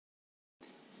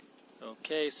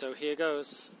Okay, so here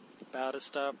goes. About to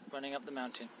start running up the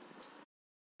mountain.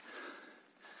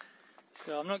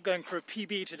 So I'm not going for a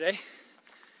PB today.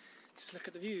 Just look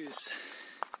at the views.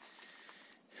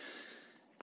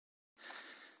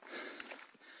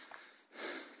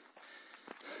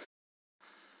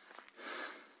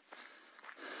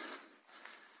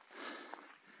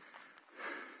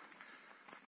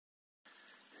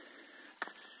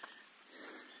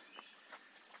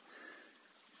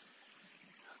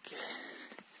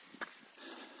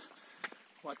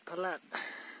 Wat Prathat.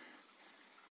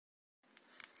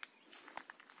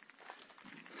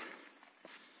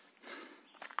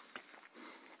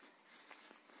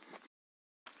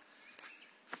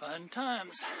 Fun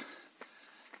times.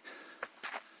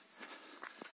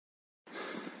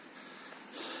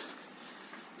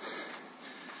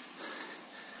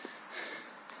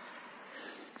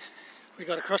 We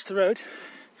got to cross the road,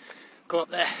 go up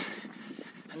there,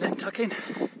 and then tuck in.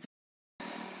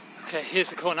 Okay, here's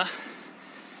the corner.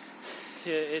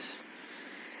 Here is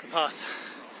the path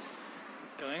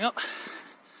going up.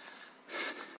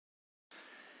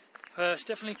 It's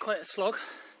definitely quite a slog.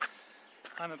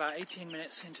 I'm about 18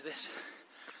 minutes into this.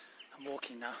 I'm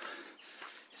walking now.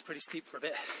 It's pretty steep for a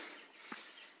bit.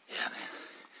 Yeah, man.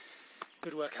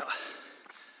 Good workout.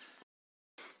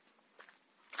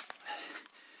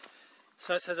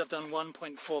 So it says I've done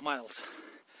 1.4 miles.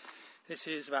 This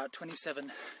is about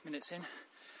 27 minutes in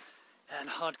and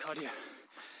hard cardio.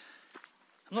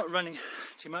 I'm not running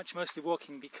too much, mostly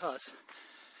walking because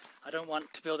I don't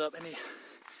want to build up any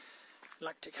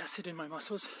lactic acid in my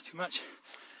muscles too much.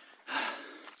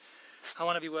 I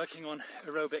want to be working on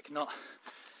aerobic, not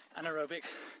anaerobic,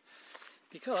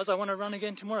 because I want to run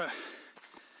again tomorrow.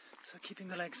 So keeping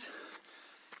the legs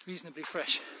reasonably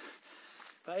fresh.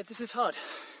 But this is hard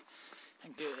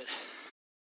and good.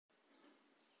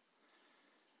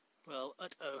 Well,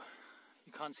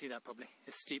 you can't see that probably.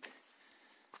 It's steep.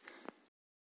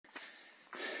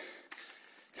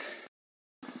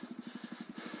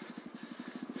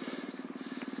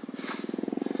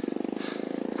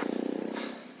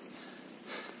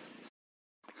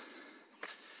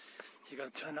 You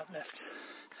got to turn up left,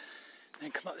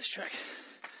 then come up this track.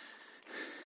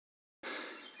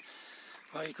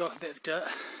 Well, you got a bit of dirt,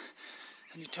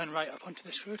 and you turn right up onto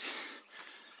this road.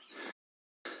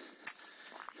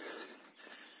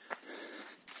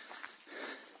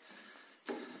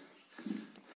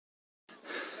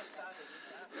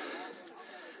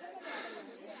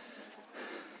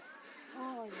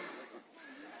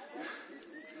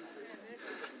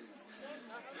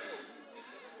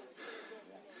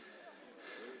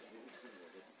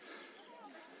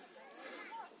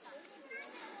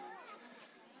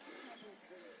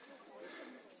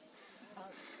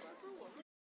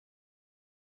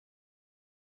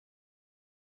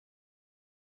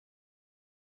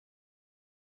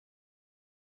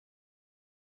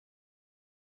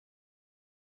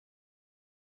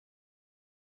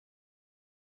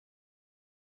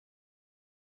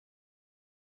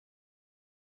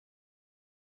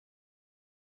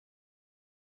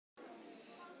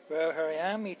 Well, here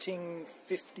I am eating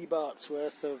 50 bahts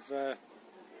worth of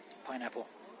pineapple.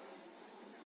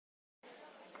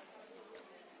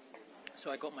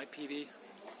 So I got my PB,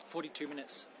 42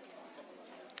 minutes.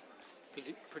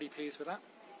 Pretty pleased with that.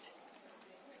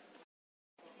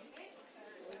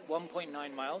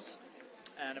 1.9 miles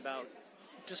and about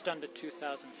just under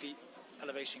 2,000 feet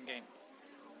elevation gain.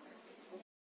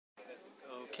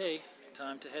 Okay,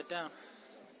 time to head down.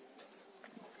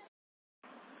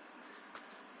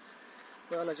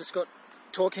 Well, I just got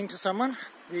talking to someone.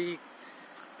 The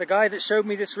guy that showed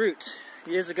me this route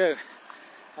years ago.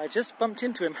 I just bumped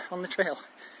into him on the trail,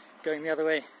 going the other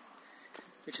way,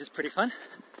 which is pretty fun.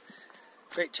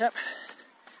 Great chap.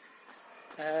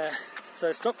 So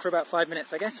I stopped for about 5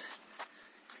 minutes, I guess.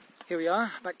 Here we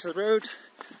are, back to the road.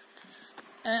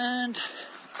 And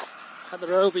at the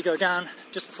road we go down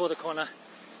just before the corner,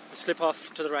 slip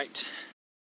off to the right.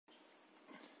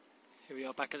 Here we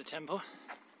are back at the temple.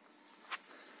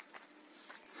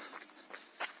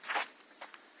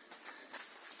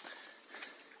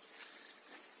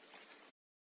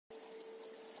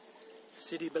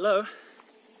 City below.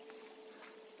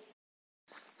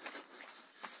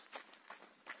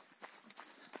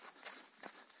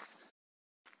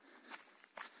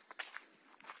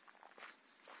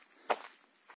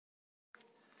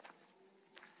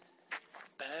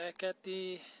 Back at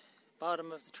the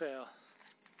bottom of the trail.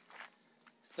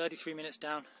 33 minutes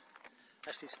down.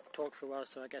 Actually talked for a while,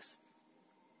 so I guess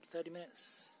 30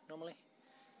 minutes normally.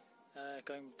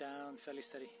 Going down fairly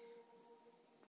steady.